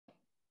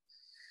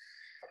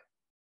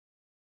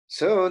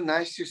So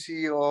nice to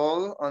see you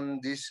all on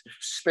this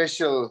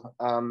special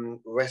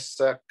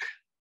Vesak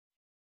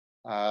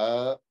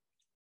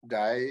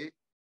day,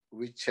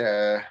 which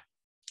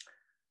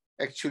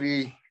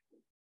actually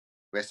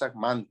Vesak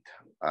month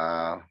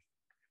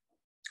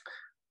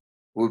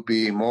would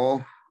be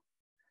more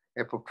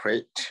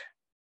appropriate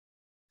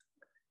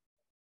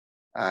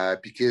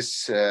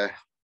because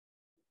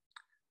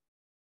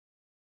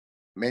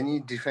many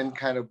different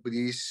kind of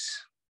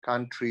Buddhist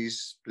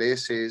countries,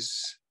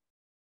 places,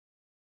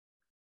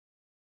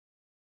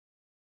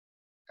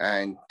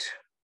 and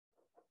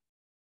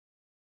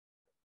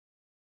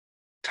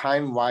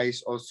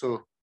time-wise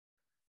also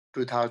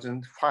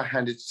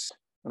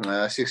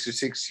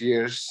 2,566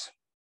 years,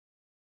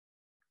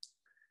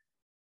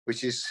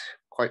 which is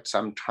quite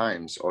some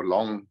times or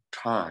long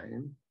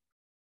time.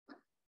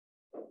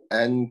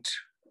 And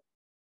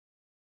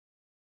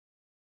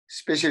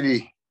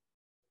especially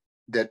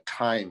that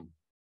time,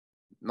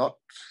 not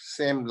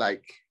same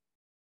like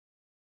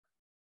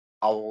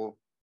our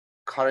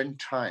current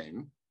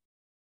time.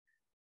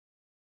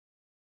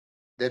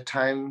 That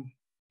time,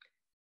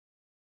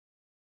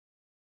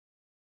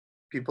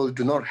 people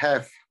do not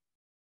have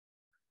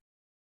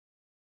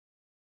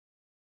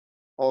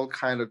all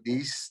kind of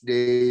these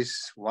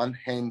days, one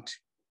hand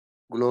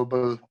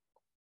global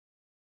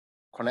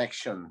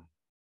connection.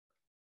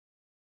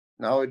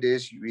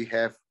 Nowadays, we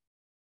have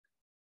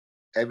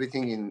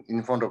everything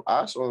in front of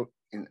us or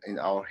in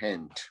our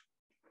hand.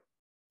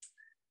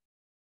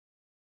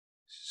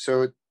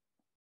 So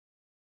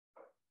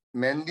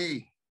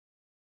mainly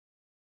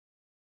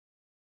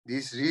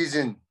this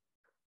reason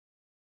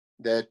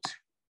that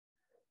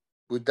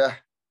Buddha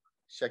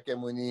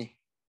Shakyamuni,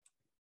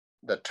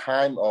 the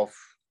time of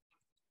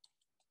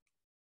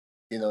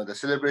the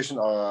celebration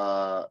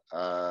of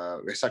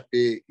Vesak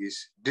Day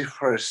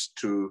differs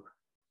to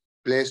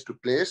place,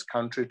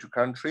 country to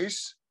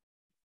countries.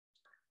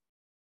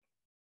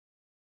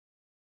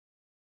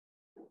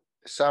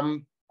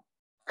 Some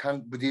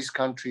Buddhist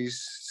countries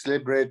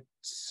celebrate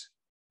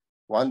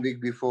 1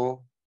 week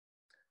before,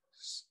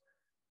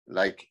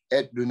 like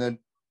 8 lunar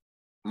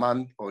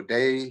month or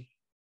day.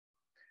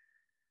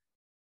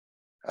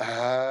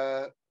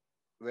 Where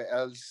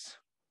else?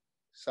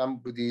 Some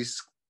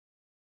Buddhist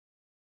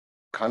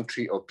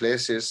country or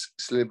places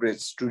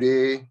celebrates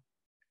today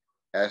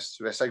as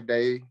Vesak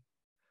Day.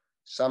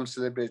 Some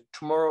celebrate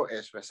tomorrow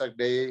as Vesak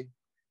Day.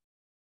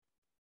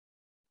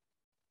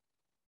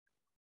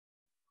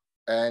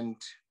 And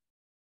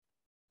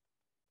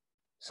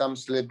some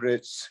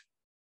celebrates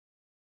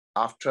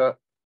after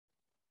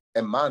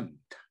a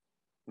month,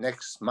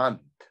 next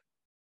month.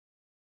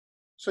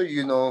 So,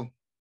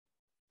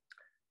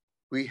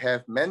 we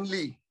have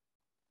mainly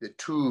the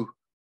 2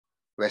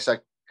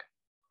 Vesak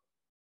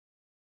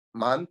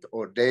month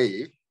or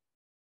day.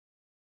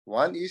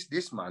 One is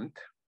this month,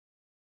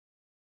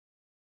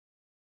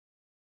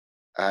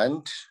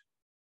 and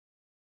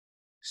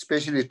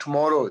especially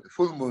tomorrow, the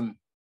full moon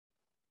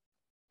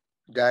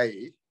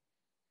day,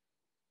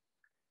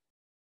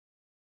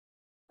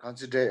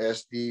 considered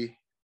as the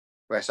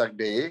Vesak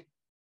Day,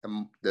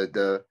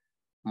 the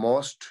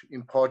most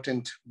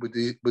important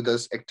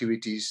Buddha's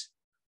activities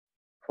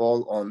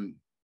fall on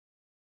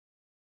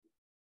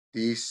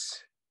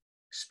this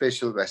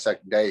special Vesak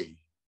Day.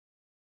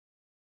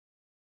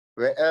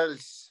 Where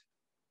else,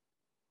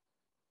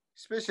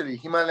 especially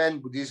Himalayan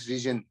Buddhist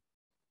region,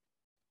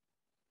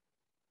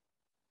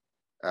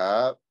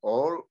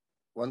 or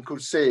one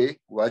could say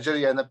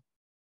Vajrayana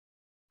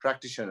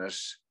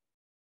practitioners,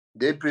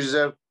 they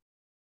preserve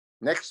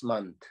next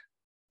month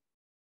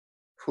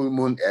full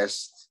moon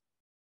as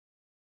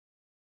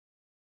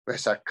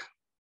Vesak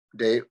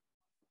Day.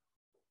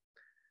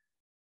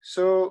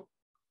 So,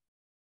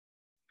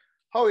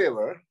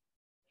 however,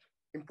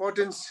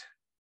 important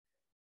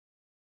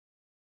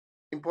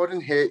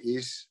here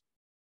is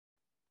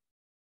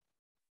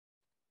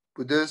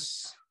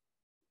Buddha's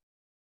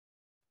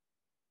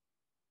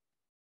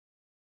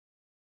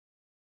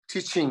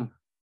teaching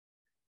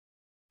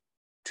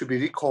to be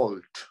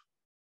recalled,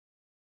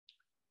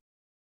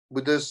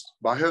 Buddha's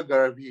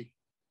biography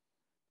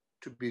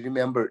to be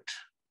remembered.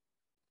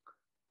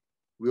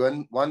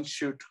 One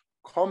should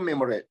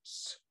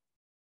commemorate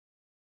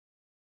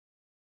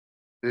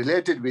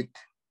related with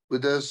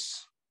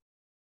Buddha's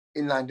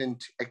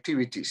enlightened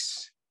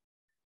activities,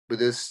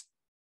 Buddha's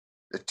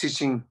the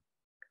teaching,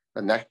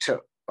 the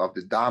nectar of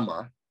the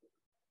dharma,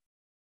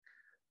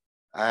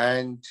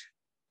 and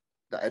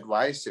the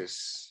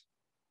advices,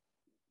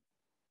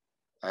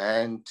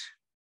 and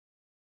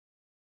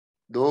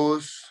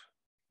those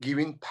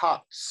giving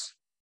paths,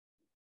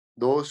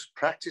 those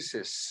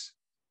practices,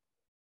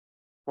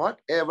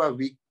 whatever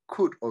we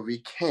could or we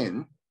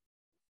can,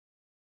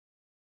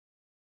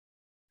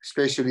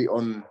 especially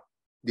on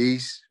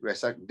these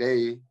Vesak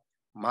Day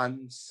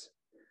months,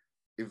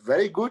 if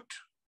very good,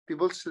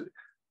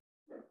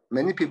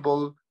 many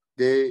people,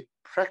 they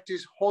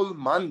practice whole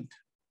month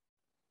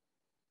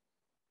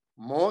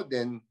more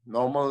than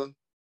normal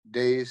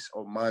days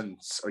or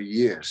months or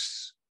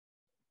years.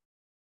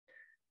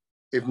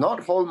 If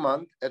not whole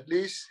month, at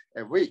least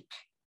a week.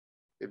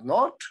 If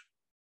not,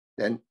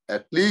 then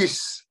at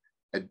least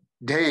a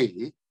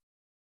day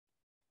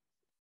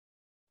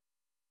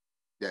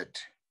that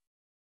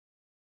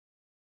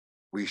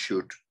we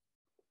should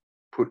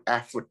put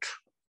effort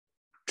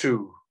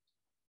to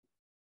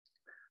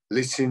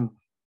listen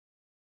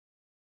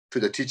to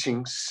the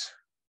teachings,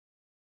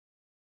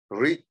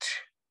 read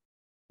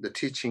the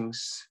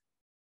teachings,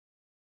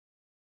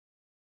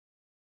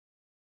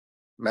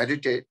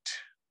 meditate,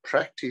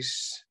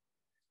 practice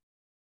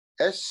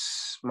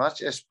as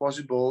much as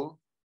possible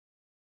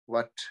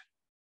what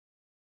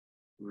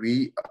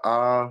we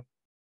are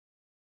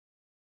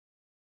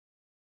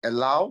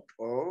allowed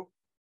or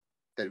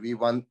that we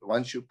want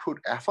to put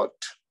effort.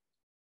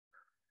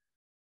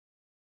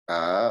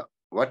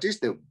 What is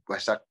the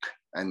Vesak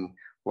and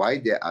why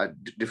there are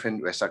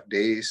different Vesak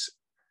days,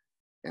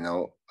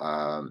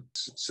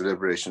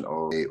 celebration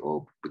or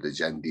Buddha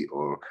Jayanti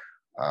or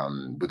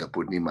Buddha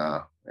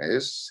Purnima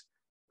is.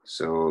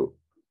 So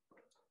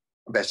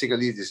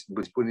basically this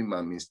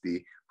Purnima means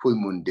the full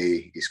moon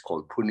day is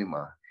called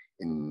Purnima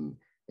in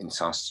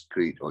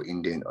Sanskrit or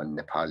Indian or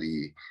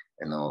Nepali,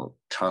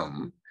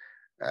 term.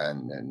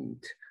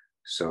 And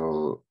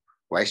so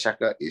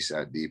Vaishaka is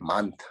the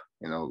month,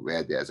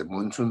 where there's a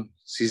monsoon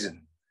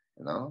season,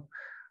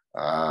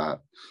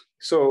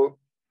 So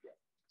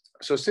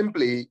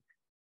simply,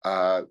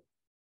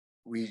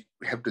 we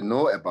have to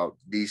know about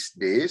these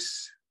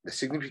days, the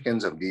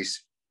significance of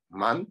this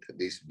month,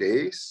 these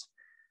days,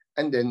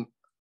 and then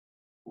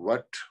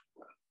what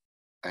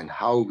and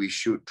how we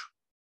should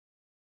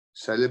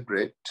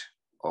celebrate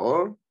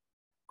or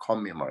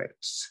commemorate.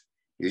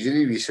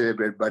 Usually we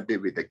celebrate birthday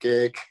with a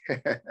cake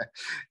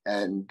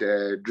and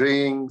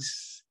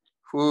drinks,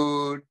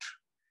 food,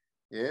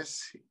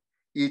 yes,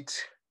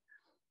 eat,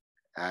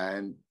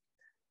 and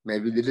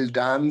maybe little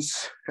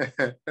dance.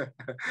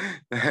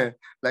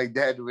 Like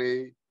that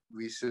way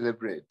we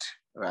celebrate,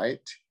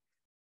 right?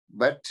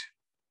 But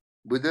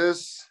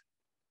Buddha's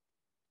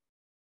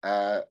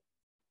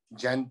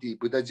Jayanti,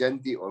 Buddha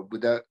Jayanti or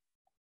Buddha,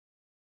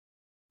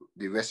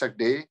 the Vesak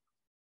day,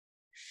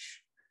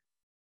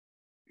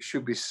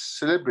 should be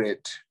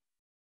celebrate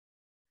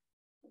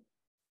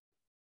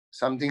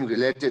something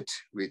related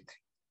with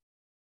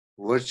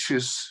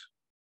virtuous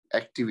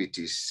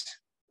activities.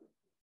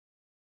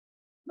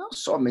 Not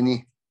so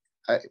many.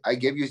 I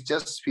gave you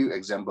just few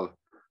examples.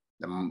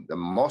 The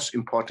most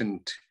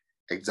important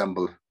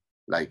example,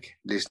 like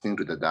listening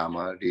to the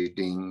Dharma,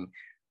 reading,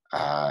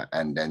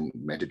 and then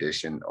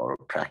meditation or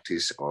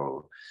practice,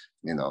 or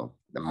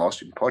the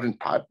most important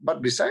part.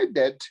 But beside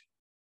that,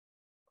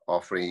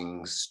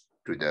 offerings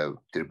to the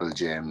triple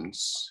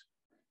gems,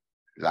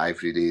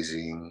 life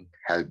releasing,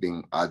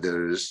 helping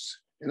others,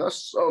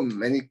 so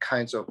many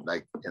kinds of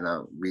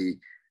we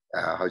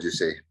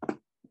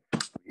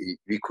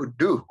we could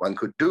do, one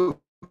could do,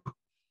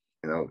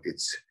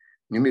 it's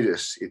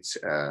numerous, it's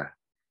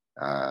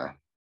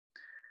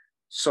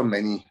so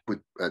many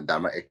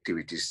Dharma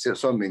activities,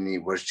 so many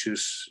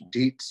virtuous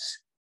deeds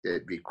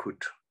that we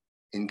could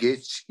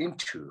engage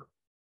into,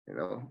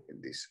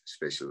 in this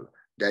special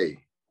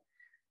day.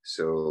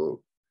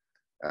 So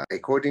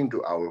according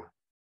to our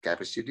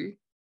capacity,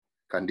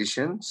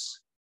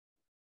 conditions,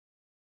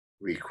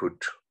 we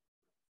could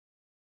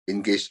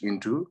engage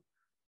into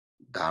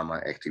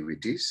Dharma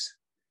activities,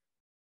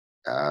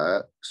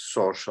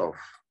 source of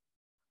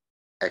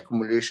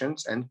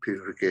accumulations and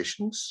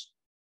purifications,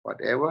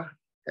 whatever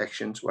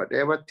actions,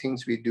 whatever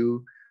things we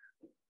do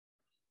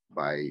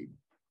by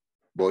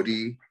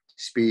body,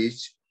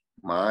 speech,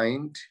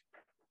 mind,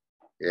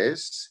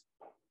 yes,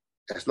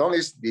 as long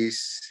as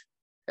these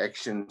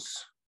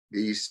actions,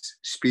 these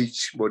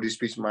speech, body,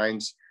 speech,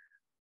 minds,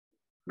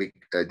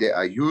 they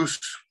are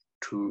used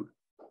to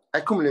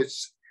accumulate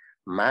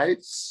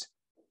merits,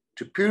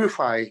 to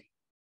purify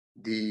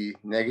the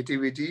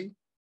negativity,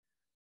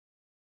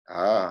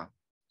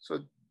 so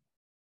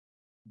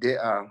they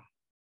are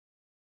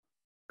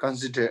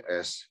considered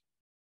as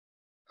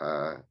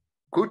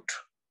good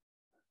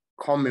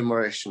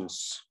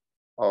commemorations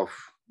of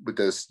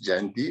Buddha's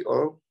Jayanti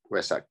or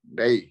Vesak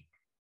Day.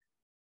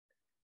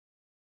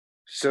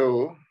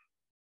 So,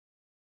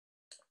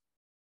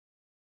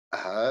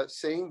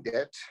 saying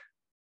that,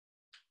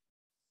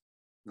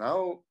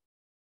 now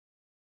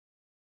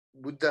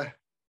Buddha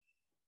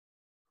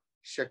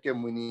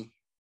Shakyamuni,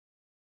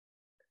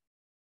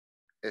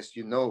 as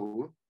you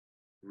know,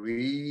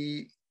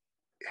 we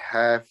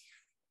have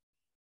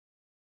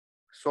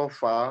so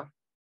far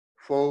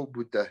 4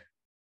 Buddha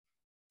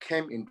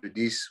came into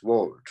this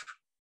world.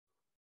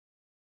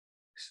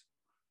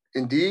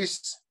 In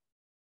this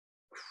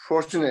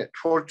fortunate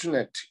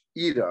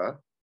era,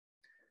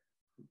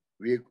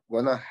 we're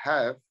gonna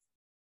have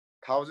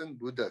 1,000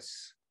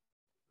 Buddhas.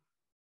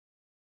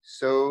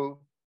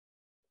 So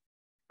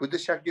Buddha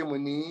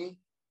Shakyamuni,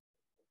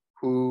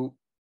 who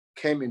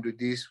came into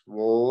this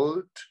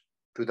world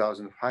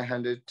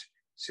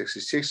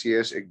 2,566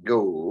 years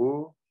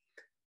ago,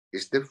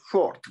 is the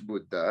 4th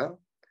Buddha.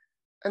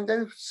 And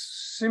then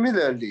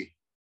similarly,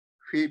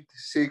 5th,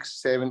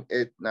 6th, 7th,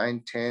 8th,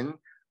 9th, 10th,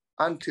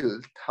 until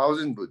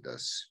 1,000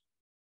 Buddhas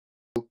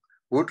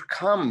would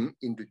come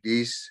into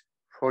this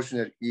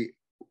fortunate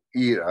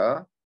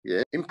era.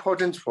 Yeah,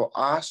 important for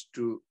us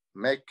to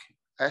make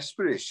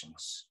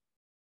aspirations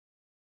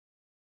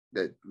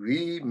that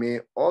we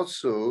may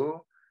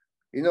also,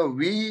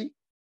 we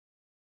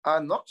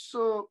are not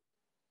so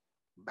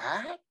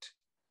bad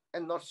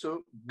and not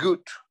so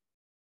good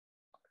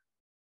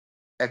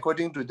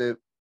according to the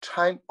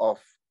time of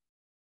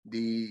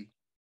the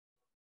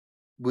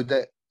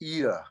Buddha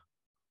era,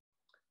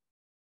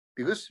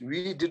 because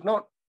we did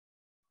not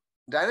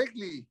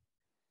directly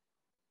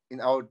in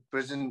our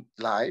present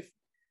life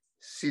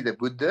see the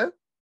Buddha,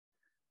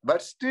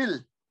 but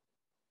still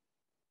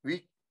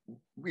we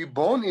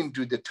born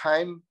into the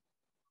time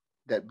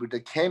that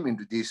Buddha came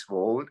into this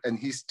world and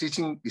his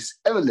teaching is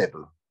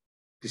available.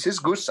 This is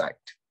good side.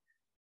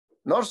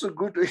 Not so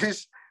good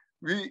is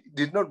we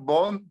did not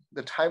born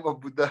the time of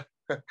Buddha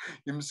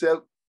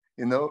himself,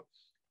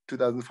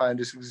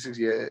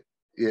 2,566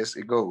 years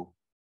ago.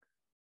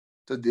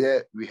 So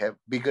there we have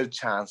bigger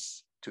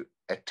chance to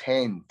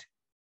attain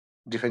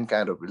different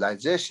kind of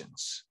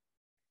realizations,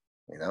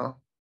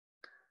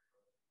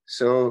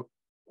 So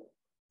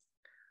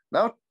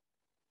now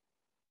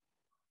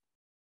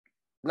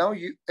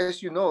you,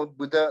 as you know,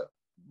 Buddha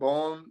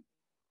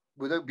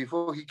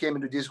before he came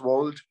into this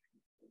world,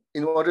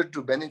 in order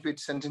to benefit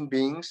sentient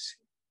beings,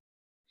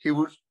 he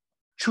would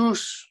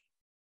choose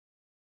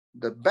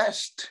the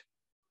best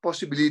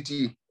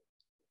possibility,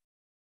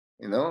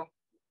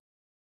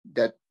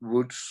 that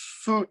would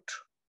suit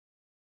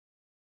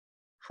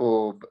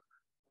for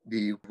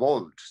the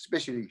world,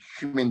 especially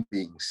human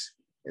beings.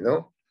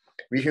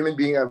 We human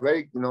beings are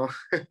very,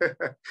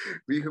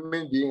 we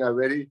human beings are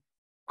very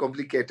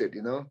complicated,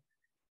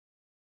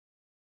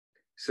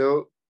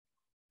 So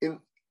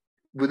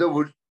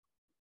Buddha,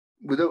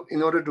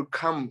 in order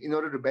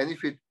to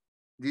benefit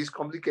these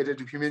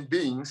complicated human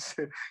beings,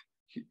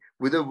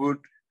 Buddha would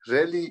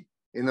really,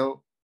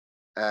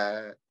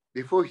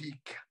 before he,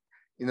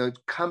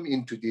 come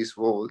into this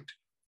world,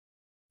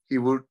 he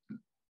would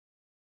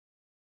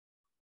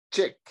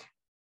check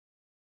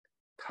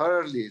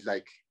thoroughly,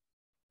 like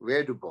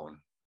where to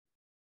born,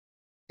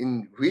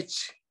 in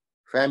which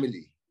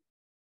family,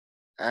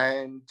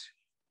 and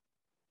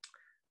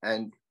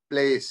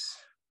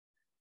place,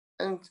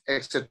 and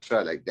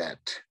etc. like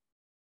that.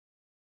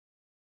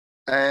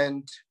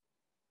 And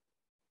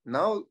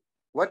now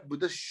what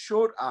Buddha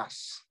showed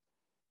us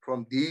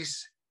from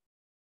these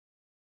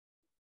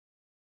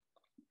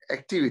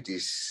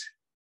activities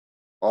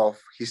of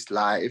his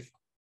life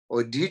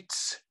or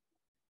deeds,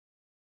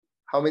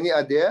 how many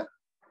are there?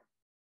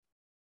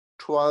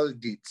 12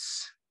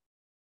 deeds.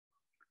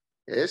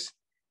 Yes,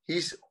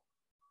 his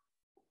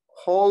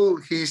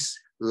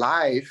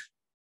life,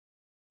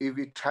 if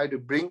we try to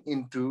bring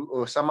into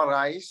or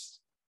summarize,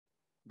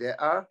 there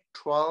are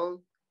 12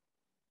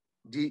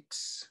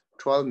 deeds,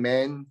 12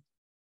 main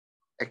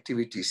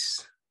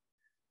activities.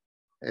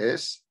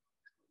 Yes,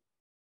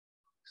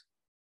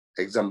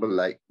 example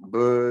like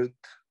birth,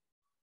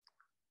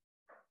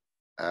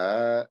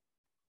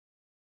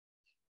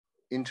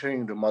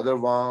 entering the mother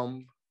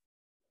womb,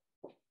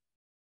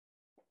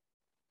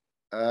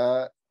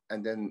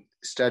 and then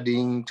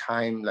studying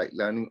time like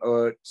learning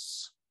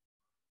arts,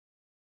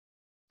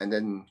 and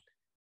then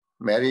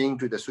marrying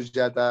to the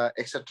Sujata,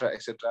 etc.,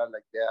 etc.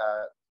 Like there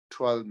are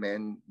 12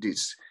 main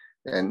deeds.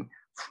 And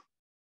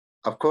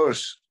of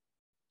course,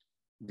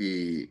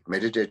 the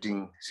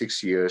meditating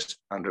 6 years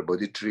under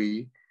Bodhi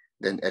tree,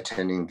 then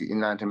attaining the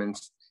enlightenment,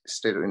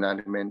 state of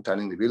enlightenment,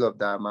 turning the wheel of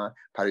Dharma,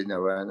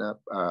 parinirvana,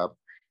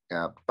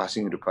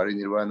 passing into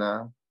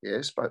parinirvana,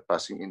 yes,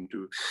 passing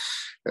into,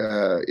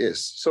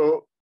 yes.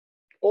 So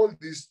all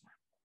these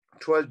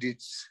 12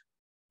 deeds,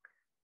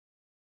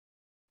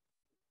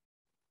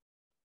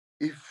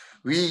 if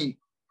we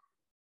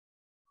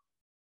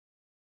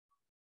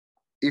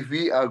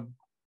are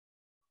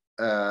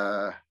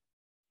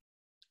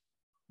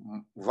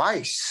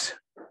wise,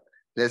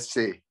 let's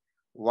say,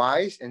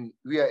 wise, and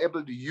we are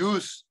able to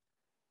use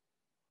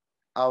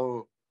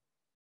our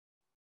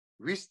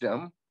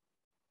wisdom,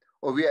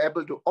 or we are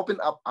able to open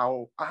up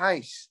our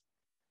eyes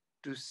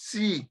to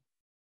see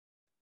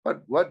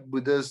what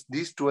Buddha's,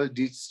 these 12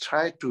 deeds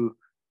try to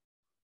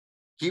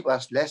give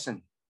us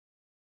lesson.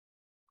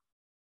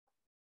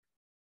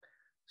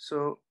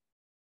 So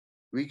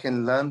we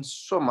can learn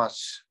so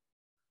much,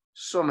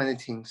 so many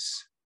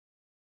things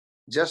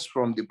just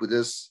from the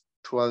Buddha's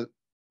 12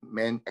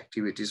 main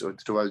activities or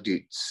 12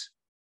 deeds.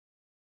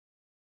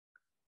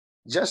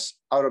 Just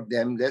out of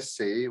them, let's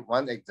say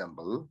one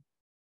example.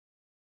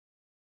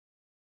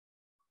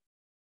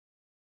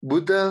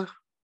 Buddha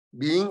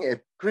being a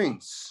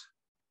prince,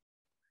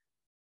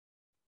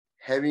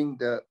 having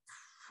the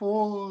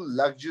full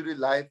luxury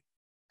life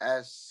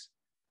as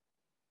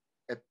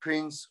a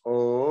prince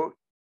or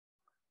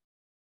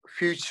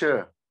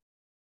future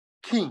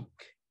king.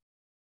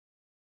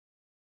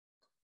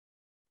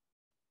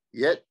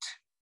 Yet,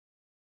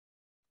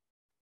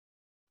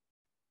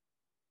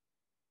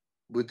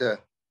 Buddha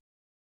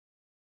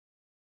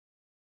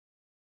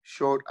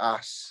showed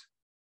us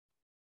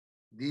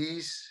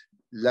this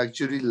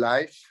luxurious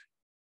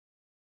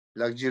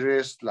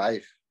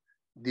life,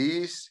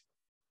 this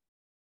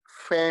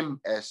fame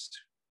as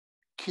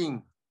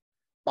king,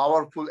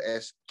 powerful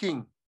as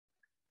king,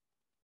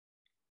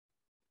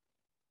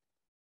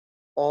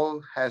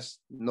 all has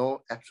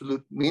no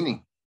absolute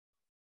meaning.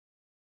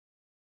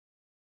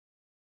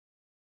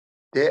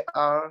 They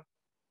are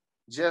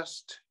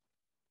just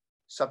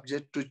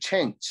subject to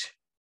change.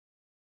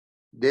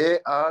 They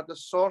are the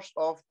source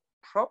of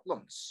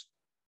problems,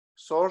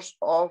 source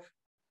of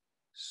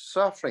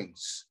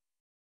sufferings.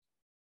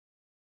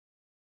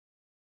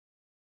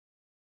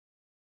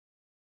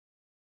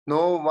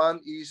 No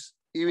one is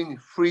even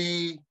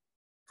free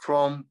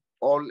from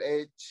old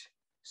age,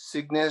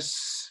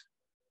 sicknesses,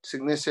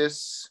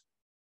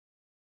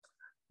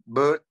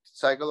 birth,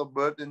 cycle of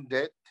birth and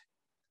death,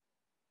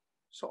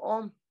 so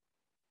on.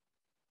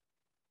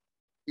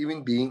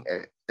 Even being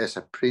as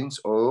a prince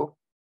or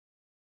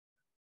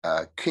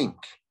a king.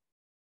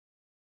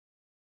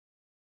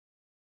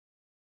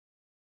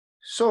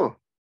 So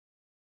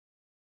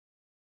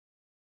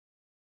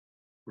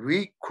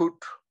we could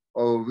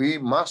or we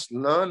must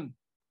learn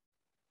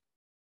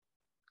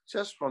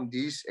just from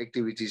these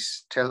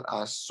activities, tell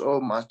us so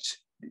much,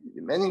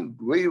 many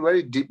very,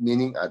 very deep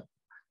meaning are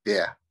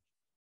there.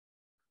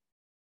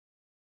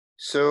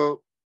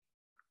 So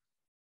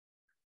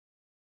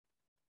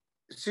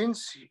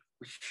since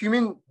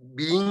human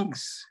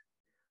beings,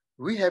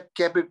 we have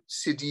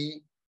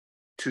capacity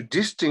to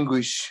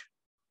distinguish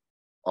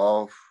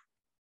of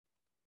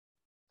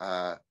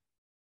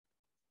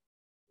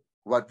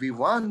what we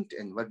want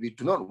and what we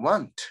do not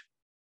want.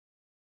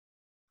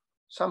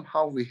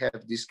 Somehow we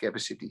have this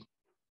capacity.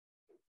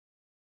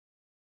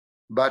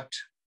 But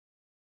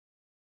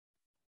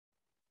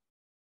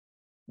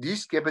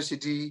this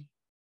capacity,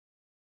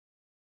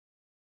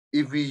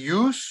 if we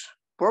use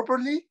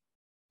properly,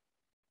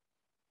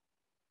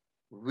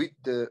 with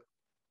the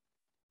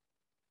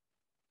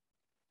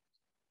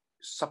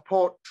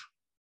support,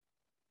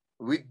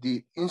 with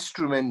the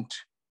instrument,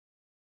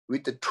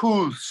 with the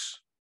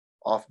tools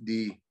of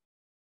the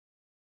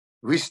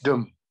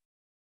wisdom,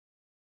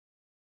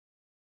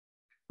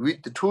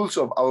 with the tools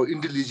of our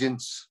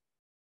intelligence,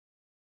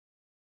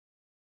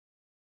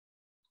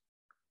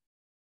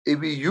 if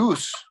we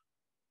use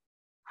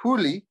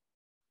fully,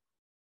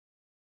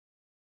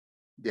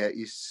 there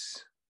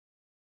is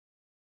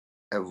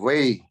a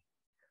way,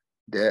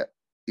 there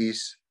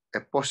is a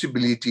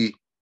possibility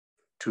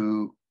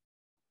to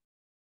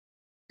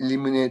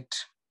eliminate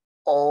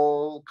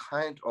all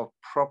kinds of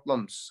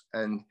problems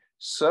and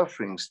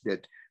sufferings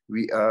that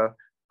we are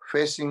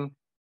facing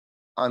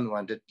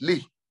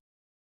unwantedly,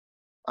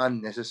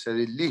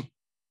 unnecessarily.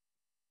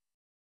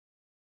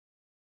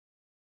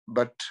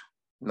 But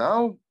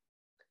now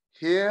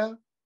here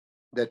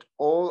that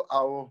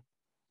all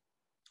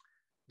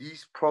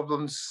these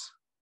problems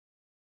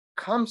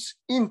comes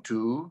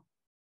into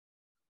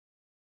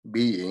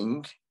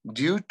being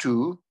due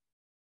to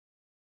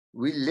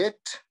we let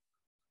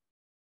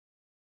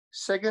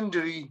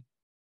secondary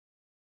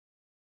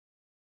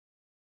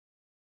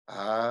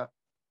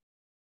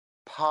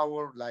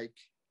power like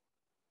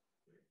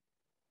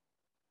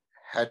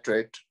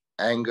hatred,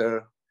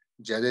 anger,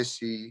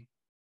 jealousy,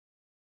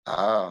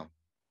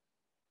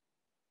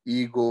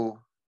 ego,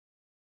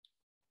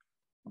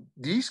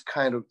 these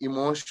kind of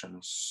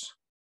emotions,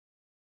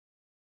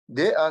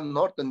 they are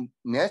not the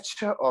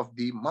nature of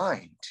the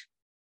mind.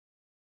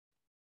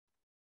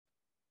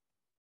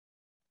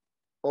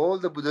 All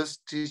the Buddha's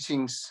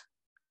teachings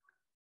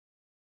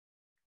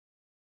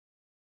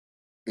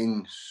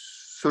in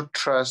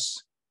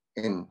sutras,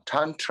 in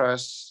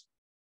tantras,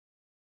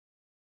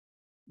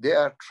 they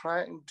are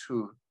trying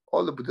to,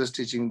 all the Buddha's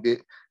teaching,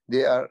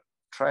 they are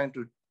trying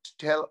to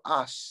tell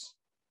us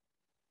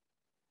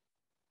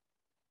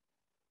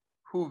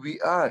who we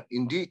are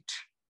indeed.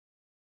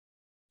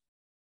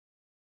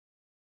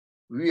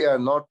 We are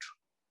not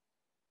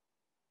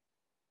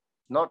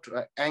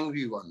an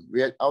angry one.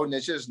 Our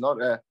nature is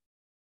not a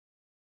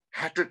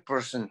hatred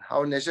person.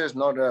 Our nature is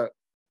not an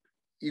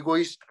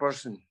egoist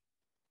person.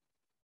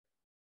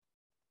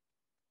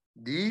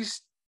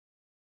 These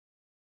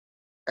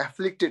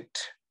afflicted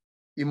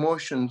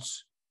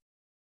emotions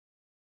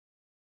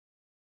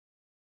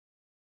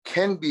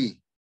can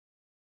be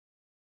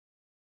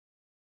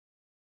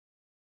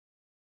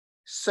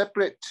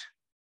separate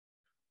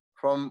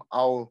from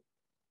our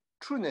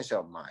true nature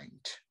of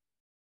mind.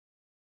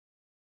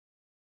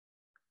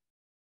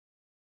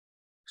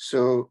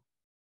 So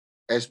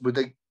as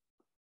Buddha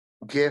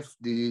gave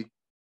the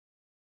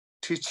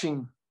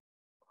teaching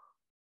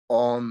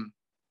on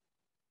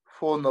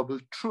Four Noble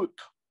Truth,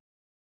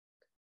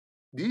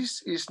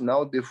 this is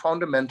now the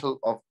fundamental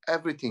of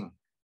everything.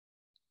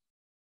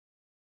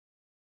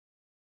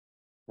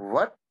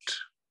 What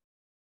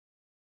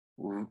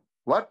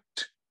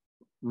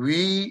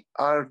we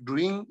are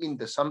doing in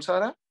the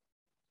samsara,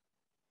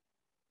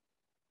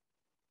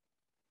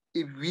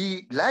 if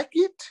we like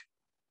it,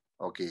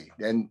 okay,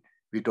 then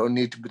we don't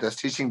need Buddha's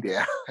teaching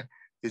there.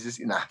 This is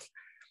enough.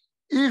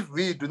 If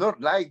we do not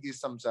like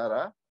this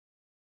samsara,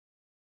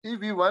 if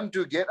we want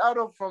to get out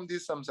of from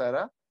this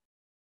samsara,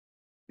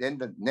 then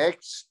the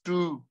next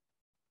two,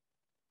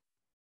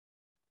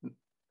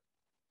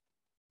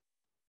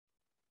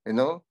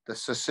 the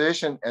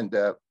cessation and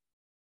the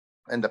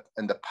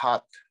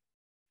path,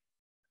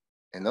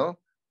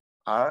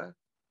 are,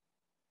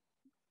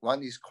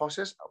 one is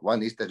causes,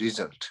 one is the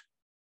result.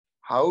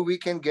 How we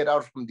can get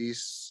out from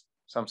these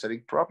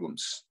samsaric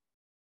problems?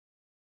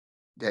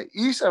 There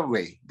is a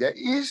way, there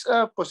is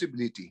a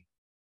possibility.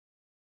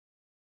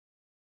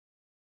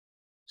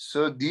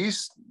 So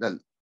these, the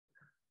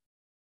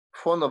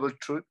Four Noble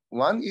Truths,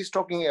 one is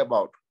talking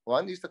about,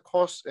 one is the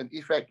cause and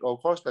effect, or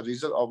cause, the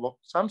result of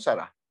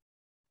samsara,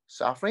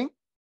 suffering,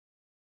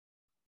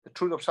 the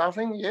truth of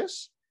suffering,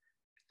 yes,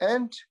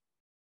 and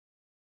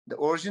the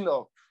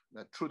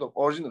truth of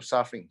origin of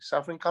suffering.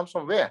 Suffering comes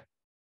from where?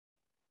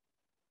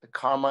 The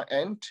karma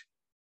and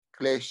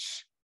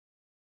klesh.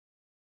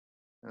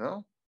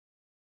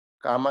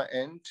 Karma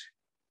and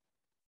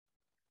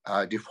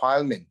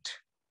defilement.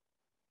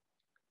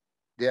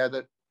 They are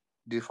the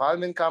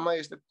defilement. Karma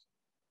is the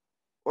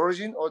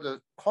origin or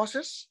the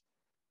causes.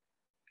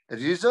 The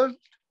result,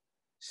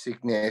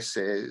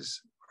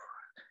 sicknesses,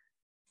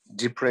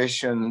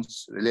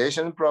 depressions,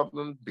 relation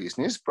problem,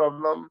 business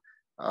problem,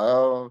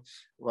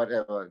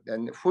 whatever.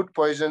 Then food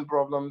poison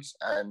problems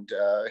and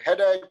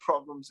headache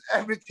problems,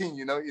 everything,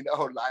 in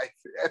our life,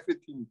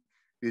 everything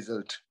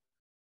result.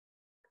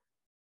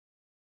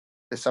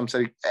 The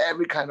samsaric,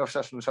 every kind of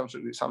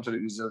samsaric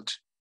result.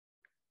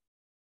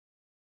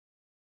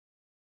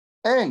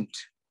 And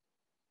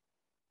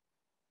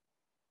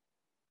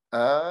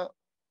the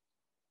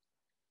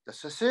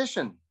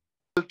cessation.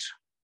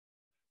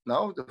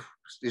 Now the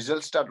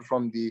results start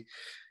from the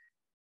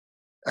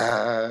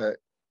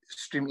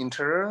stream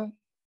interer,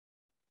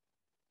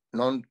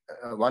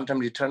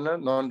 one-time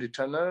returner,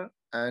 non-returner,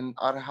 and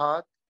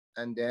arhat,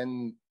 and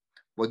then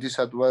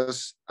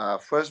bodhisattvas,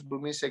 first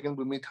bhumi, second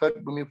bhumi,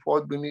 third bhumi,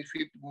 fourth bhumi,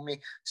 fifth bhumi,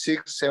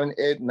 6, 7,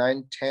 8,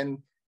 9,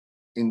 10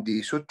 in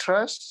the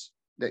sutras.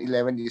 The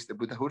 11 is the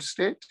Buddhahood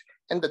state,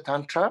 and the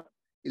tantra,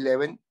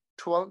 11,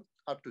 12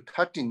 up to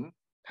 13.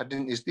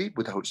 13 is the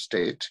Buddhahood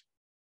state.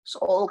 So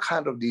all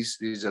kind of these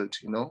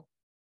results,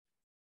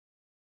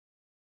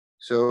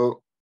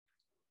 So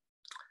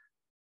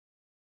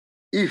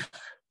if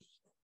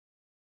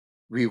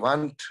we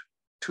want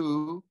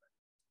to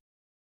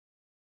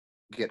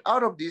get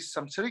out of these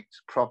samsaric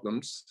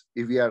problems,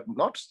 if we are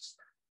not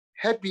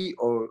happy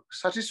or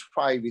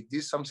satisfied with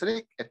this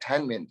samsaric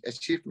attainment,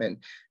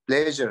 achievement,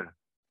 pleasure,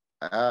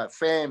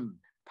 fame,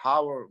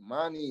 power,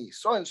 money,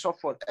 so on and so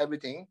forth,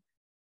 everything,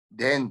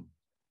 then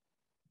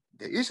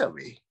there is a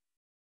way.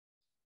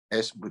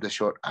 As Buddha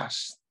showed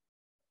us,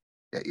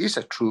 there is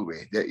a true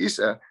way. There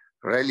is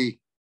really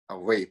a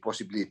way,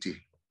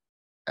 possibility.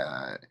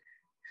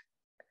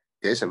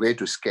 There's a way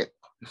to escape,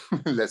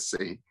 let's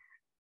say.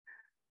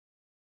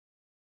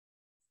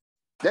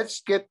 That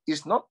escape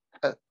is not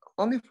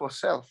only for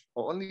self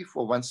or only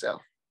for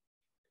oneself.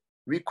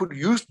 We could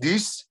use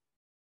this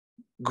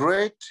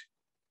great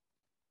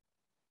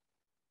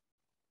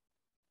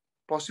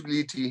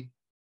possibility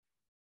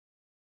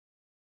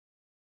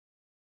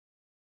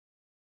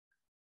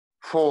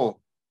for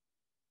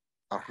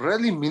a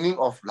really meaning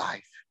of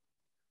life.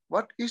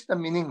 What is the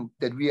meaning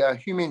that we are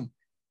human,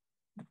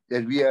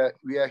 that we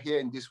are here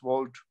in this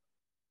world?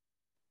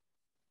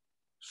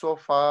 So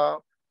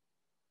far,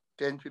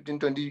 10, 15,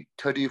 20,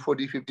 30,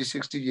 40, 50,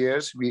 60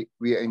 years, we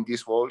are in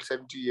this world,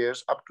 70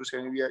 years, up to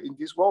 70, we are in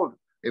this world,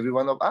 every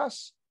one of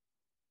us.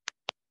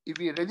 If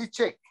we really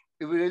check,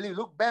 if we really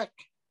look back,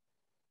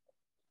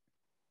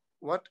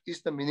 what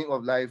is the meaning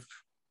of life?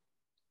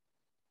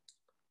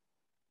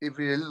 If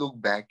we really look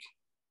back,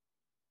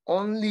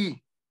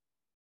 only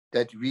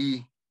that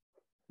we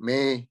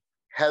may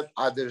help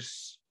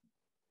others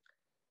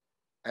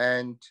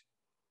and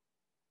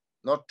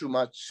not too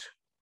much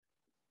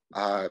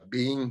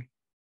being,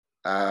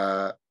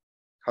 how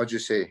do you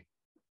say,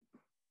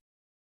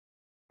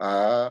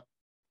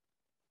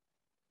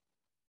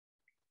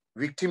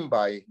 victim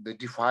by the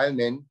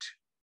defilement,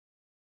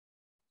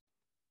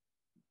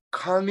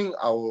 calming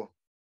our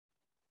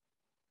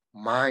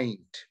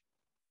mind,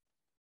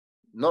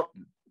 not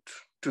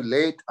to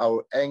let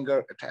our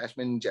anger,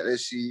 attachment,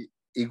 jealousy,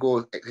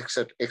 ego,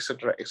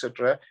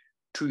 etc.,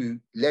 to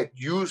let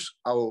use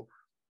our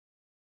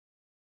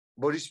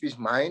body, speech,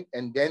 mind,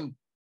 and then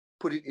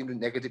put it into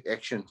negative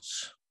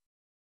actions.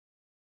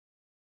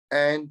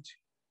 And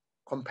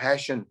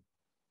compassion.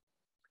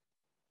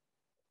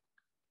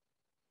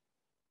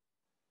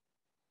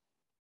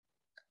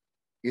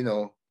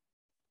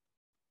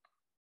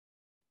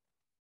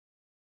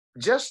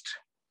 Just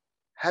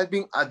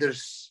helping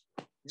others,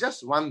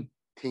 just one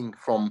thing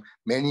from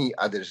many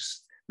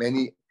others,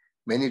 many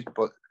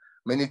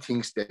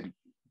things that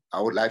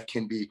our life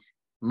can be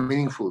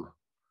meaningful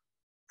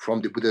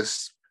from the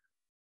Buddha's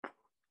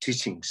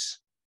teachings.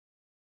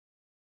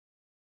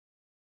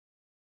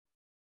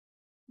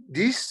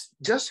 This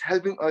just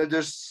helping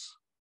others'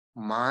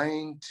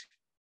 mind,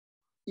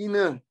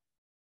 inner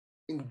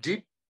in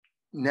deep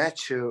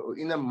nature or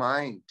inner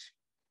mind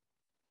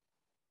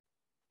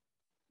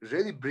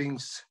really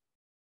brings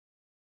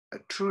a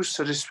true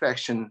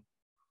satisfaction,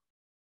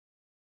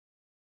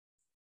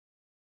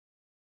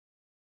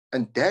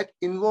 and that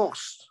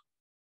invokes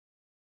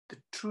the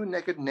true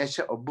naked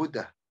nature of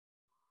Buddha.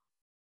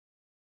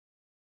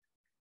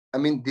 I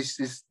mean,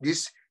 this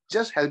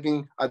just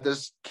helping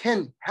others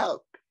can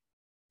help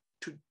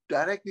to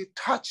directly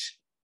touch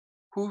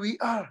who we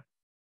are,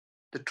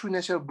 the true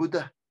nature of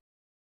Buddha.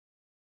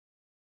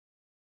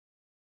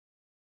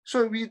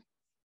 So we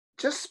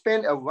just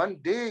spend a one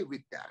day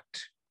with that.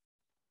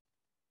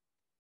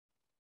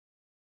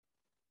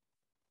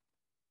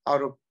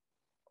 Out of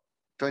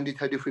 20,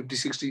 30, 50,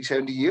 60,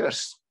 70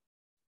 years.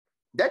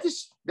 That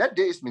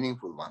day is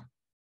meaningful one.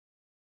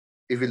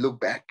 If we look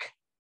back,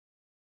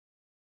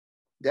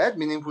 that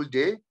meaningful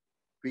day,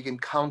 we can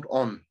count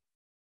on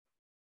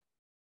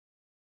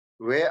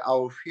where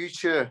our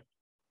future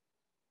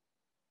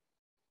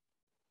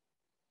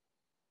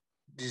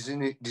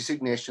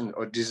designation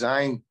or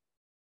design,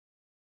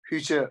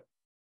 future,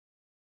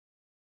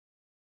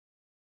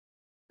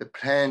 the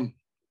plan.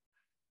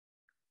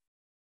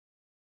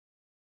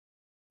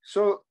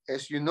 So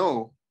as you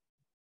know,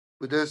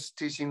 Buddha's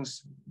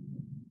teachings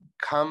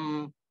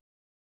come,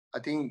 I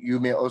think you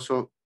may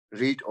also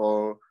read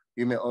or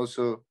you may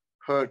also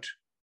heard,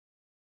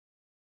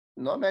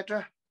 no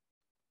matter,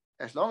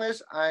 as long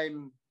as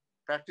I'm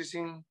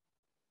practicing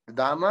the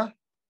Dharma,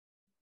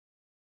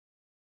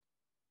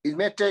 it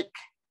may take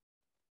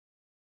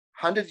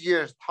 100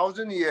 years,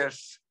 1,000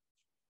 years,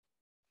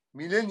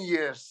 million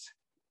years,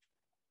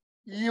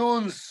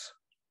 eons.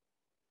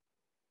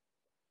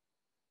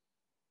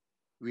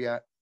 We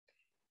are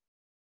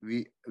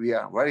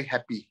very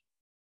happy,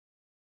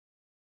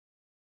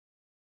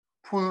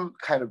 full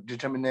kind of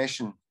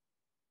determination.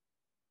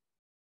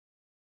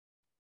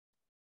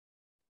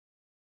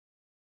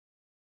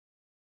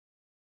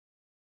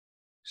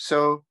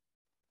 So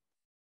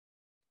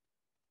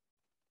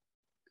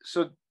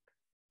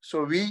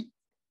we,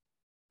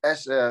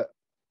 as a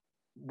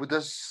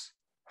Buddha's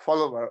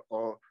follower,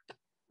 or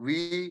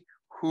we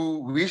who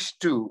wish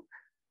to,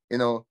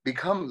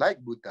 become like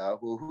Buddha,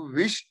 who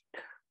wish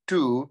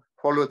to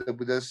follow the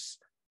Buddha's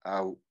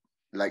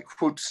like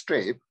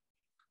footstep,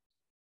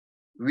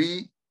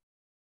 we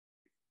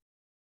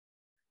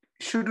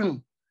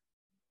shouldn't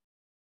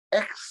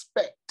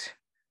expect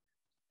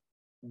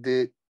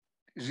the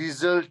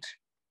result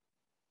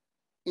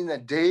in a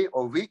day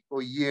or week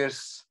or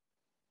years.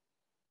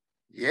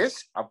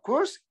 Yes, of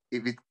course,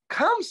 if it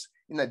comes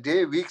in a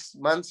day, weeks,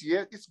 months,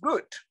 years, it's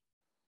good.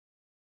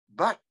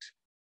 But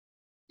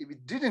if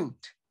it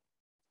didn't,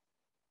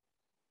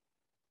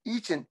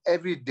 each and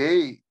every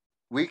day,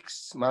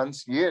 weeks,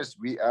 months, years,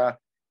 we are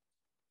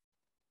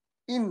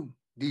in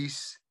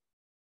this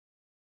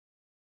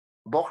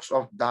box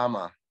of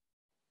Dharma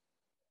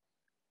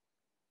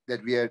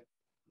that we are,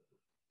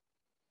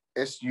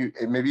 as you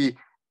maybe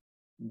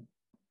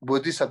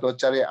Bodhisattva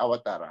Charya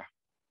Avatara,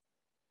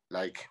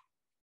 like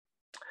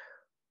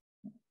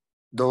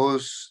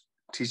those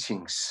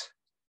teachings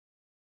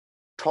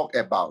talk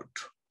about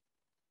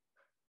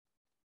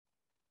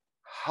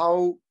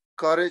how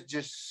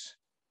courageous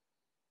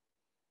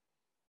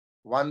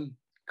one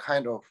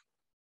kind of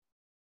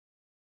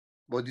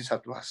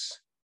bodhisattvas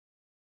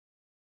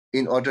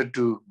in order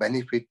to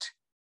benefit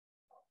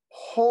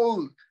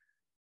whole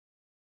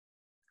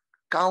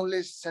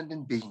countless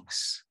sentient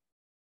beings.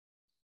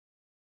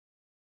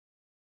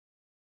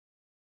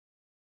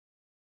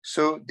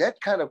 So that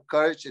kind of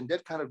courage and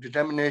that kind of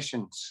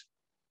determinations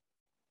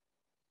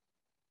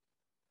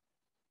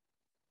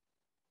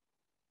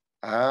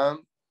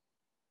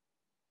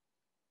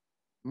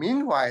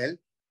meanwhile,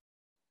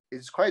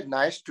 it's quite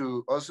nice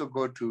to also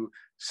go to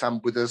some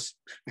Buddha's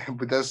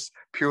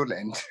Pure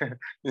Land,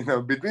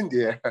 between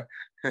there.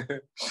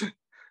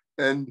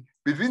 And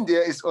between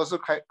there is also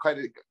quite kind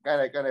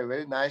of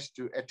very nice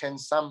to attend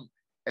some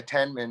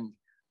attainment,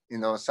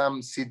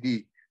 some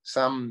siddhi,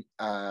 some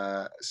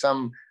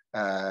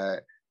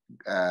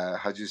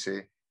how do you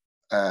say,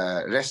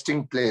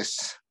 resting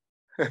place.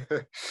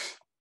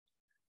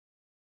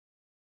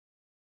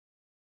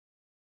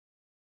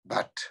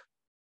 But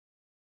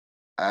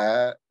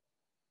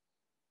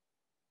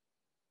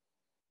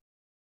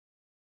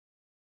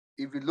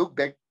if we look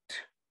back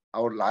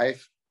our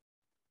life,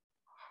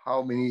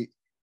 how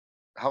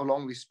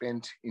long we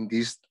spent in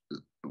this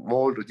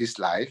world or this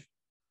life,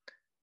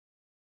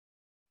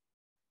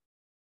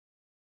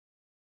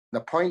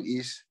 the point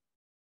is,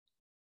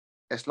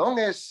 as long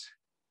as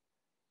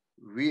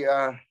we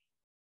are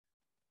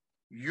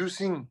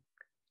using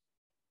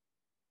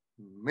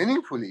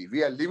meaningfully,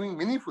 we are living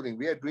meaningfully,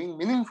 we are doing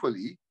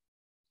meaningfully,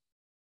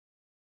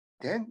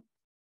 then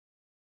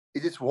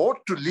it is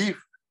worth to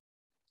live,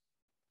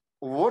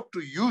 worth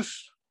to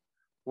use,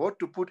 worth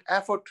to put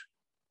effort,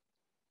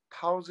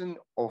 thousands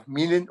of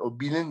million or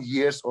billion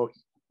years or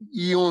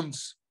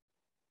eons.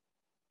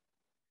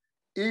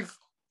 If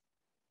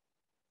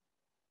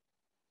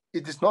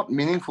it is not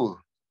meaningful,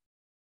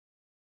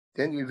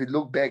 then if we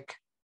look back,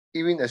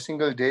 even a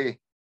single day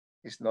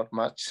is not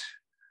much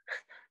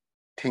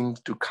thing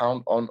to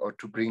count on or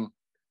to bring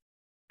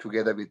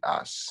together with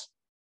us.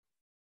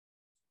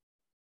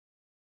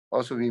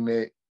 Also, we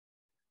may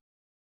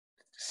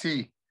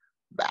see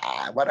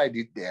what I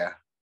did there,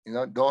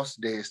 those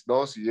days,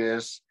 those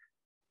years,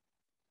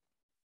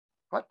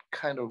 what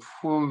kind of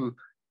fool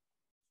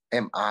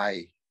am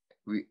I?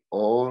 We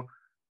all,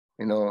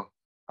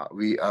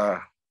 we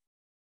are.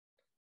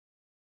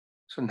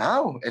 So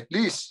now, at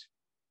least,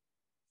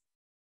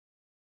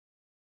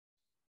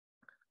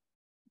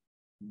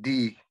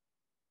 the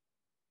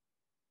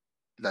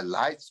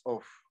lights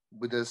of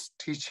Buddha's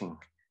teaching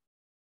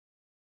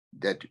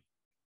that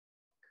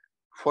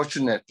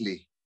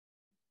fortunately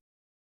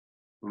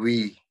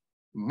we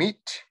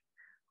meet,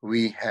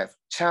 we have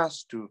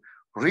chance to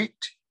read,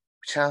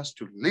 chance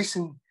to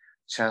listen,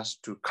 chance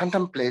to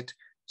contemplate,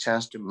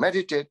 chance to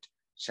meditate,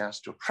 chance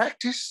to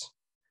practice,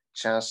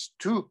 chance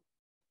to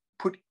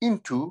put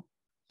into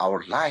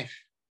our life.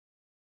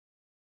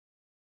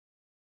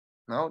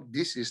 Now,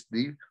 this is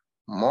the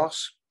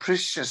most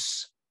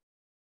precious,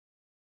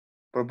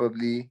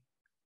 probably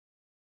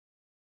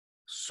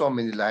so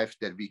many lives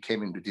that we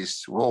came into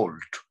this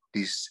world,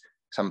 this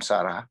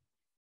samsara.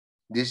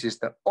 This is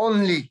the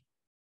only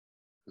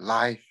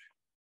life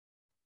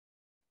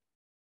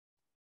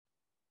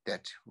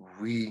that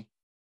we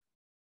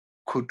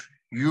could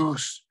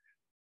use,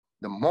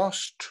 the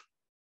most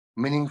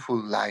meaningful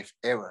life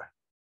ever.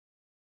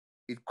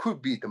 It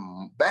could be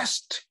the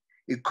best,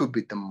 it could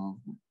be the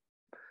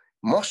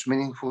most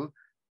meaningful.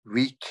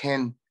 We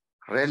can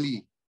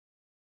really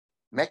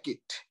make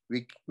it.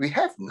 We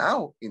have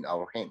now in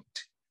our hand.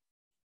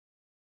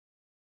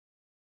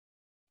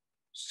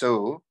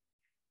 So,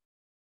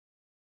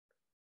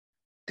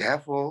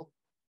 therefore,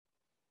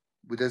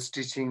 Buddha's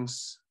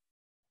teachings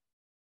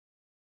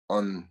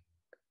on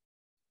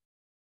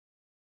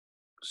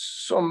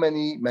so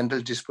many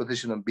mental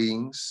disposition of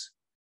beings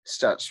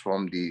starts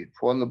from the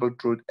Four Noble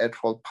Truth,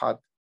 Eightfold Path,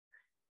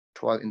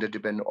 12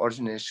 interdependent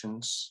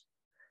originations,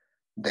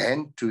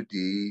 then to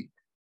the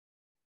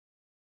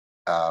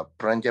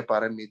Pranja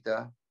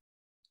Paramita,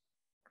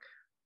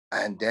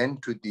 and then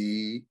to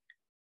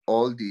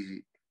all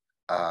the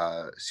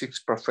 6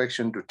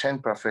 perfection to 10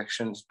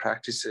 perfections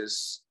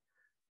practices,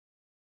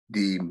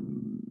 the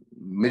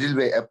middle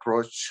way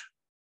approach,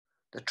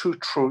 the true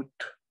truth,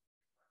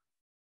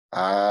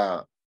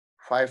 5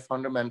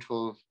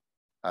 fundamental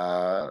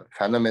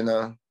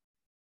phenomena,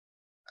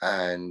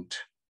 and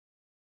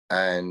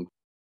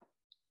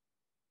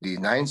the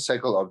 9th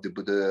cycle of the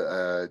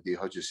Buddha,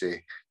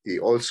 the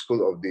old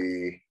school of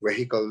the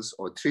vehicles,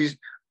 or 3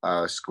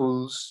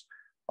 schools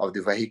of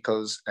the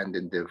vehicles, and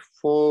then the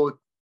 4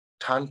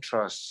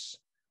 tantras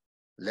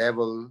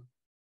level,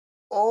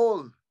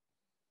 all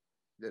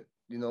that,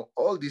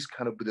 all these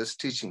kind of Buddha's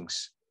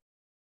teachings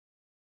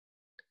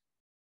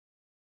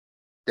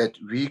that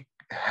we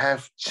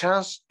have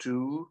chance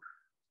to,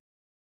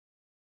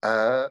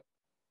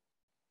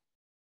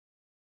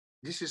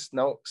 this is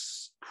now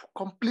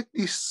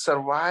completely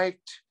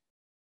survived.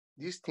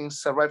 These things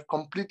survived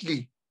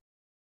completely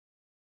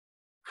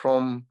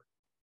from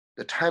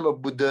the time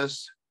of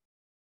Buddha's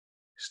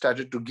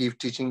started to give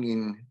teaching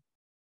in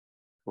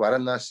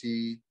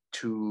Varanasi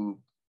to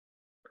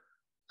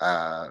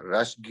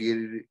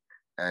Rajgir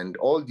and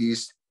all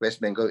these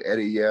West Bengal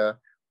area.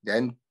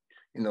 Then,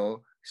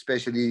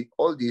 especially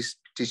all these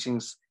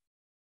teachings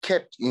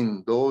kept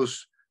in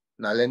those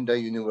Nalanda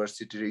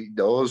University,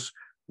 those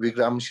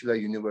Vikramshila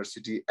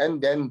University,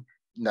 and then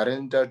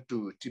Narendra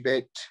to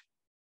Tibet,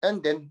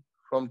 and then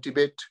from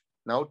Tibet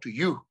now to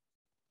you.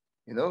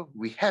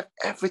 We have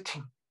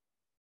everything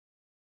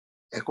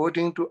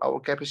according to our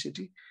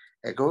capacity,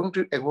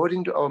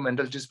 according to our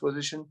mental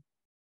disposition.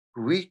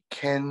 We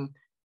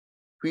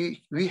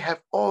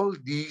have all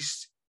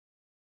these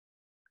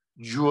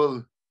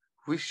jewel,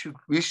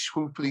 wish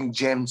fulfilling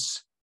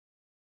gems,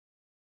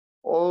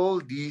 all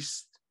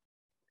these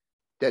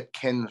that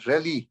can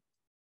really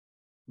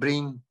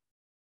bring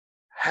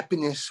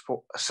happiness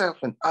for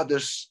self and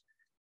others.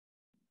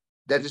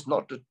 That is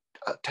not a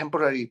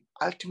temporary,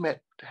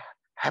 ultimate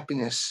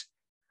happiness,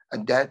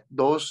 and that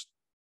those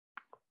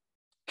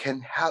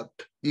can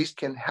help. These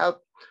can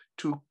help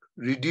to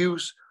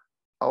reduce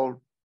our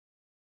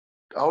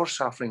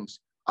sufferings,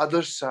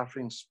 other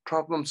sufferings,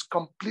 problems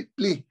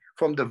completely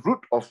from the root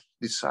of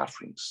the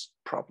sufferings,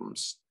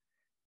 problems.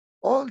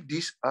 All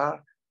these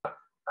are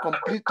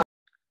completely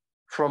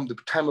from the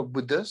time of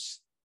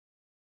Buddha's,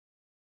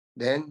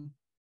 then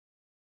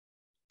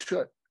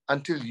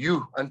until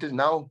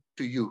now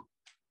to you.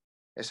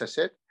 As I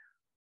said,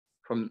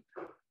 from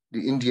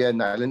the India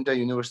Nalanda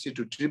University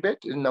to Tibet,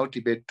 and now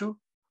Tibet to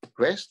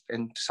West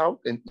and South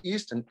and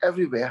East and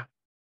everywhere.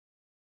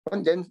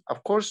 And then,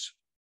 of course,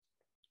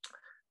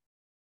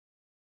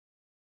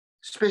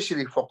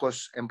 especially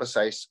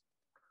emphasize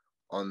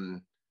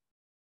on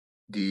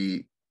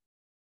the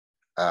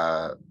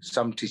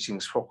some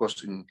teachings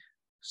focused in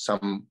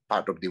some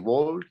part of the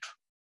world,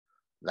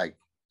 like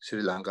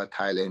Sri Lanka,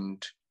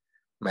 Thailand,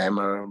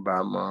 Myanmar,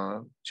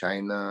 Burma,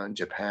 China,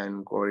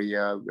 Japan,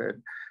 Korea,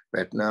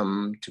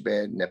 Vietnam,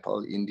 Tibet,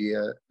 Nepal,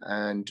 India,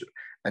 and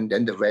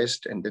then the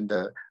West, and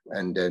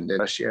then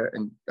Russia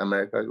and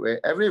America,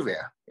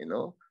 everywhere.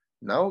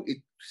 Now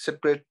it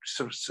spread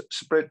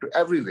to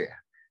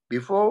everywhere.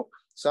 Before,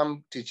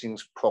 some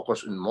teachings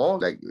focus on more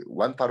like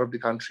one part of the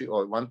country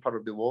or one part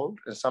of the world,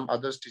 and some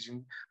others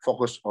teaching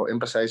focus or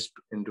emphasize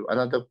into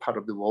another part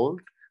of the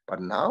world. But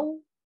now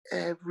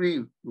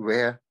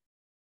everywhere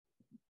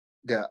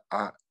there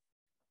are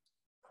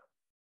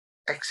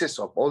access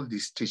of all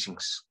these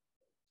teachings,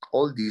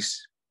 all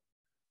these,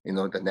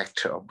 the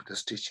nectar of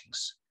Buddha's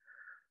teachings.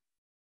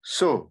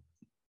 So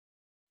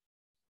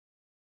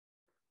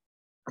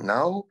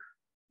now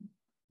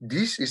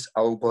this is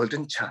our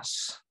golden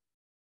chance.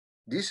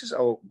 This is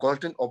our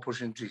golden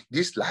opportunity,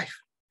 this life.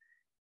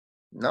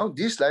 Now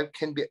this life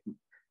can be,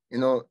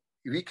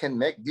 we can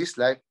make this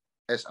life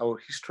as our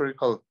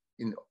historical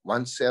in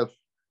oneself,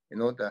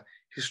 the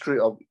history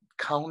of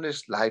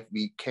countless life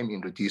we came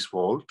into this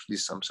world,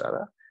 this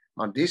samsara.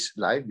 On this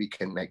life, we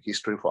can make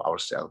history for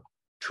ourselves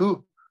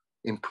to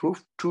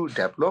improve, to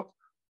develop,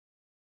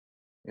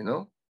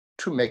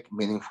 to make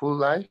meaningful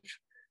life.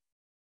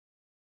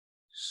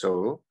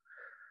 So,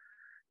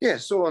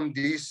 so on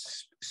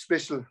this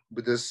special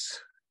Buddha's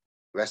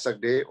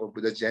Vesak Day or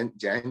Buddha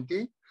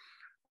Jayanti,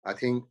 I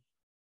think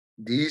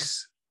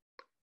these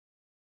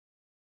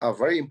are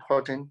very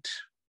important,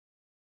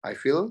 I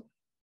feel.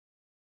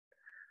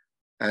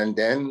 And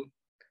then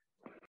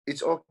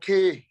it's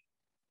okay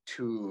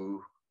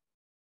to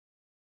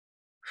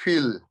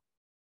feel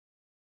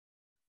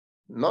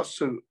not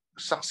so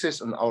success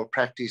in our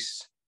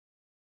practice.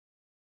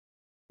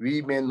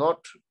 We may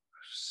not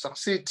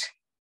succeed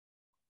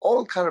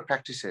all kind of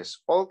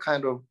practices, all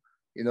kind of,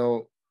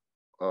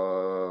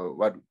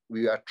 what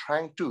we are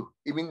trying to,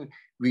 even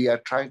we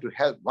are trying to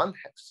help one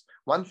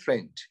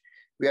friend,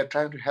 we are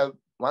trying to help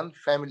one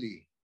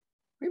family.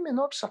 We may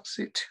not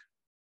succeed.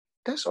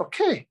 That's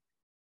okay.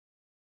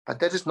 But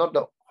that is not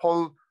the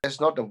whole, that's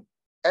not the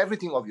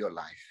everything of your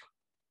life.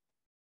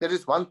 That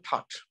is one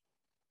part.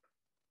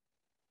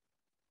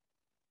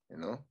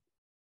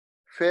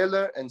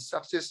 Failure and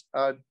success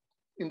are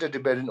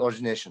interdependent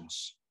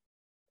originations.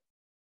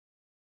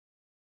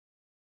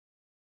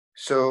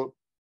 So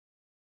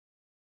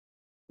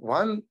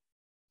one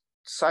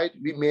side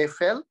we may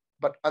fail,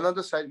 but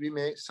another side we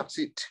may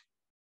succeed.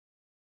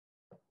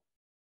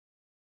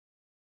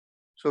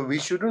 So we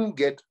shouldn't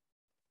get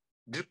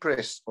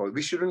depressed, or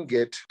we shouldn't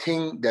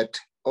think that,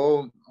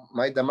 oh,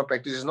 my Dharma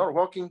practice is not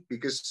working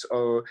because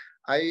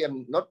I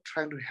am not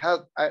trying to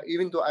help.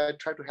 Even though I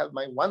try to help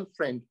my one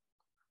friend,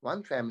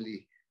 one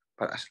family,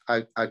 but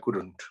I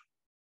couldn't.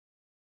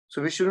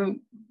 So we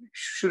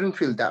shouldn't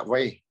feel that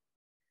way,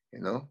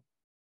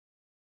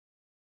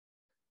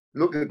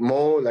 Look at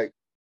more like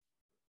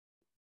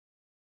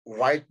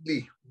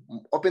widely,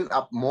 open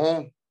up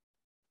more,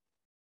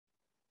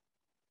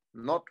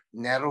 not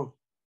narrow,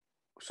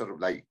 sort of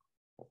like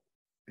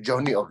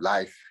journey of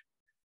life.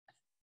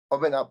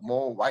 Open up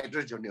more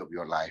wider journey of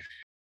your life.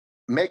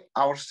 Make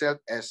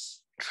ourselves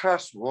as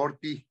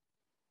trustworthy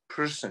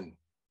person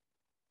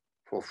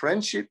for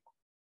friendship,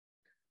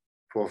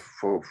 for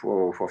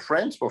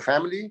friends, for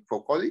family,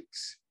 for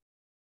colleagues.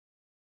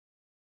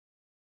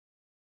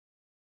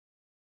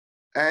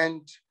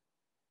 And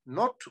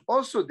not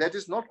also, that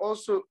is not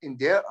also in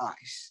their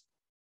eyes.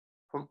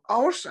 From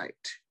our side,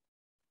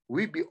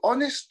 we be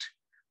honest,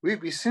 we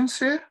be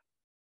sincere,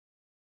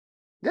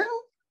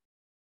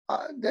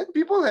 then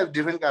people have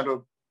different kind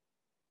of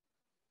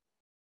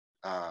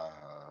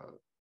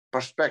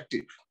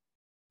perspective.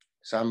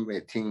 Some may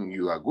think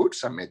you are good,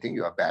 some may think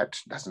you are bad.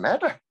 Doesn't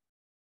matter.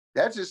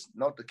 That is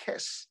not the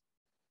case.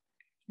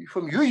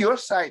 From your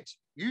side,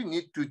 you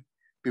need to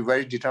be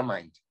very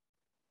determined.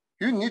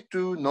 You need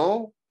to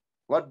know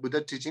what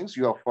Buddha teachings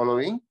you are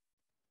following.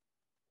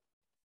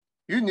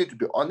 You need to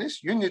be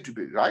honest. You need to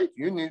be right.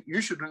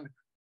 You shouldn't,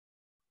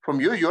 from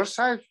your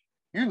side,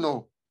 you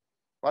know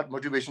what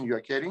motivation you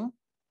are carrying.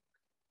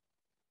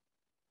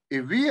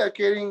 If we are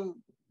carrying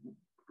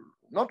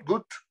not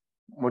good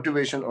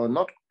motivation or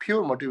not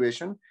pure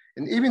motivation,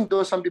 and even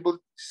though some people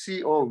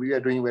see, oh, we are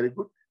doing very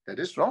good, that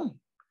is wrong.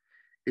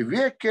 If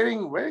we are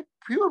carrying very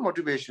pure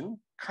motivation,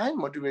 kind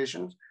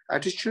motivation,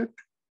 attitude,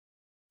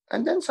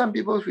 and then some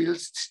people will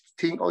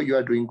think, oh, you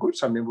are doing good.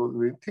 Some people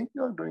will think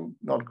you are doing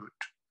not good.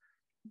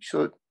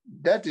 So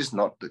that is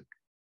not the,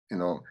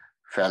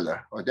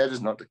 failure, or that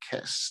is not the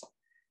case.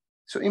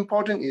 So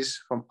important is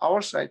from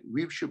our side,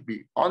 we should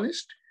be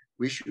honest,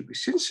 we should be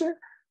sincere,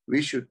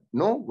 we should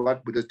know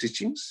what Buddha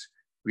teachings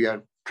we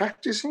are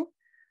practicing.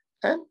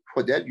 And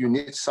for that, you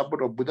need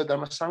support of Buddha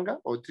Dharma Sangha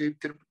or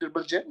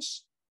triple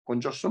gems,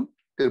 Konjosum,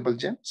 triple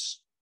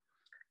gems,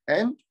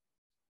 and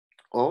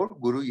or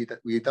Guru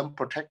Yidam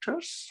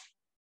protectors,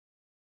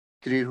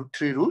 three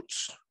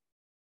roots.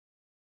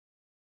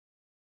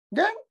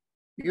 Then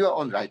you are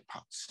on right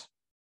paths.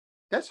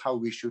 That's how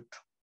we should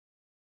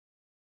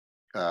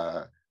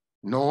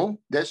know.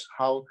 That's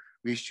how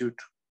we should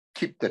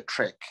keep the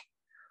track.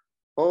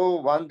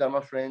 oh, one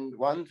Dharma friend,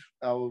 one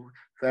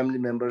family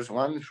members,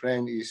 one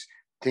friend is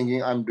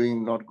thinking I'm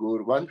doing not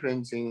good, one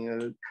friend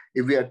saying,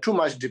 if we are too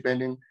much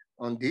dependent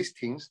on these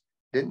things,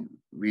 then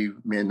we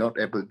may not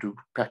able to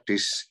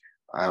practice,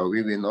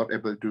 we will not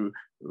able to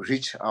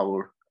reach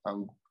our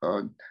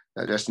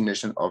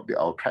destination of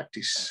our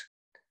practice.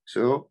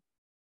 So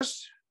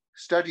just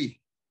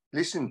study,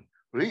 listen,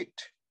 read.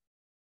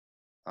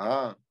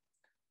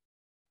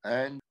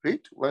 And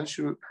read once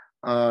you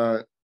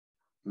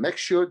make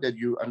sure that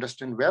you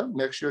understand well,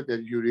 make sure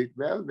that you read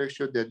well, make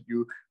sure that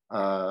you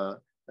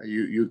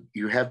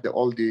have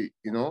all the,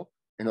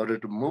 in order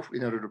to move,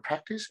 in order to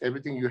practice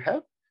everything you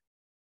have,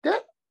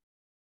 then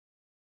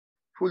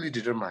fully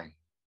determined,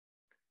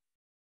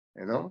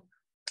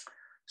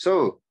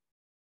 So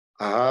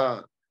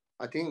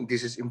I think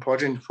this is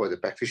important for the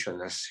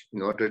practitioners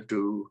in order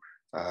to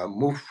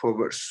move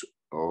forward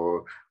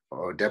or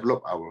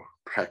develop our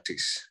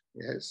practice.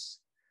 Yes.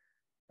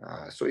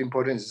 So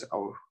important is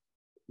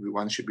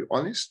one should be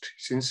honest,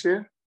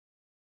 sincere.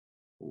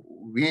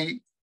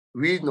 We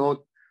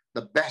know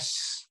the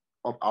best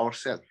of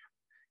ourselves.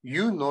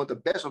 You know the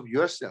best of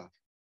yourself.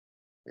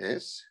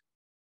 Yes.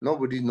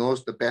 Nobody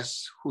knows the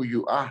best who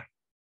you are.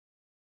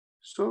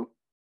 So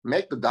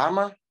make the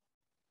Dharma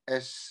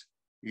as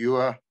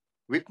your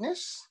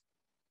witness,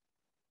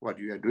 what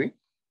you are doing,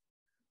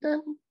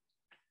 then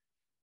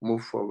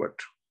move forward.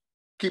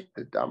 Keep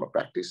the Dharma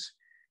practice,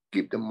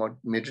 keep the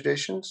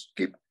meditations,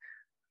 keep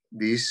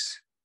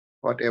these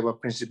whatever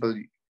principle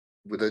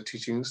Buddha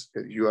teachings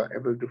that you are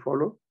able to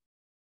follow.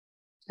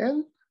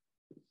 And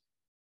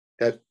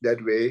that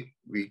way,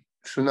 we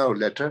sooner or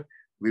later,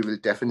 we will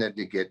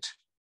definitely get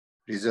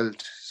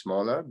result,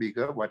 smaller,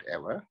 bigger,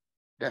 whatever,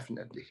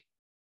 definitely.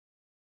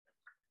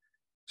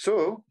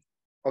 So,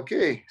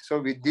 okay,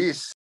 so with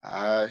this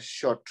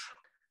short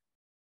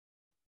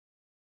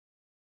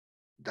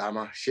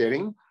Dharma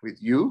sharing with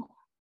you,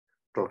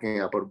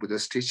 talking about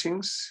Buddha's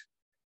teachings.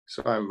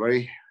 So I'm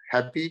very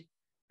happy.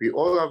 We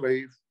all are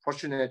very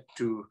fortunate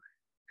to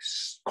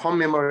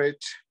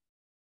commemorate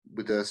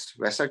Buddha's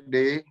Vesak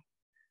Day.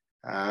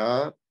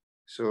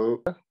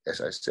 So as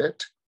I said,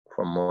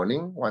 from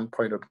morning, one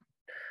point of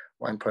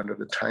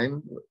the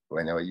time,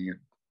 whenever you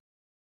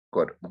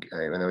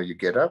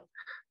get up,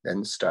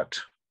 then start,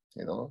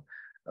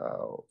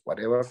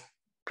 whatever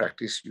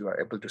practice you are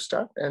able to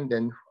start, and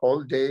then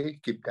whole day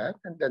keep that,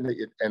 and then at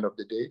the end of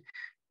the day,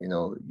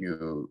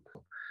 you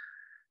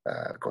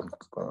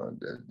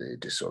the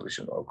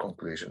dissolution or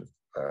conclusion,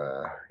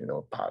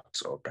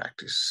 parts of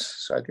practice.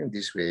 So I think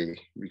this way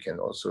we can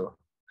also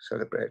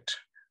celebrate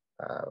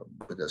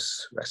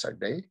Buddha's Vesak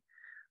Day.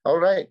 All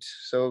right,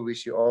 so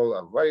wish you all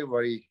a very,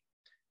 very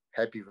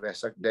happy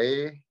Vesak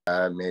Day.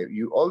 May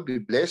you all be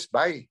blessed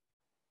by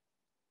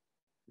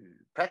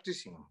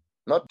practicing,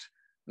 not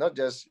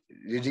just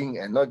reading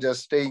and not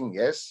just staying,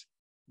 yes,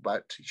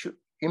 but you should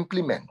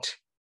implement.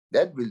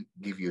 That will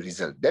give you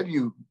result. That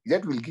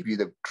will give you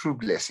the true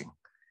blessing.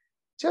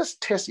 Just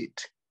test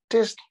it.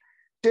 Test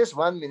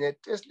 1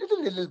 minute. Test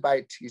little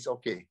bite is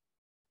okay.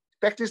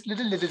 Practice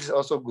little is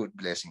also good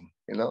blessing,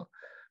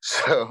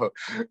 So,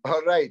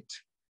 all right.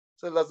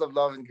 So lots of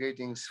love and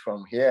greetings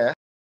from here.